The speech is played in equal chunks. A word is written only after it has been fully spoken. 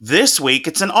This week,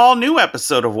 it's an all new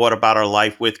episode of What About Our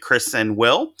Life with Chris and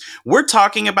Will. We're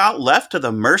talking about left to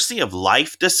the mercy of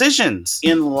life decisions.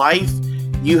 In life,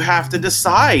 you have to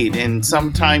decide, and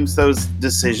sometimes those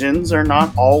decisions are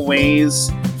not always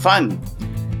fun.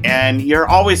 And you're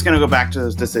always going to go back to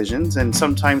those decisions, and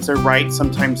sometimes they're right,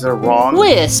 sometimes they're wrong.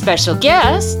 With special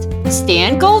guest,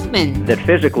 Stan Goldman. That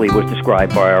physically was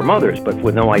described by our mothers, but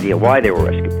with no idea why they were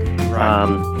rescued.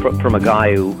 Right. From a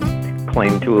guy who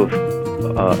claimed to have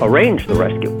arranged the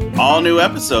rescue. All new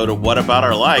episode of What About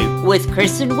Our Life With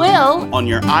Chris and Will on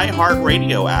your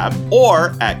iHeartRadio app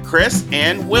or at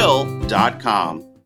chrisandwill.com.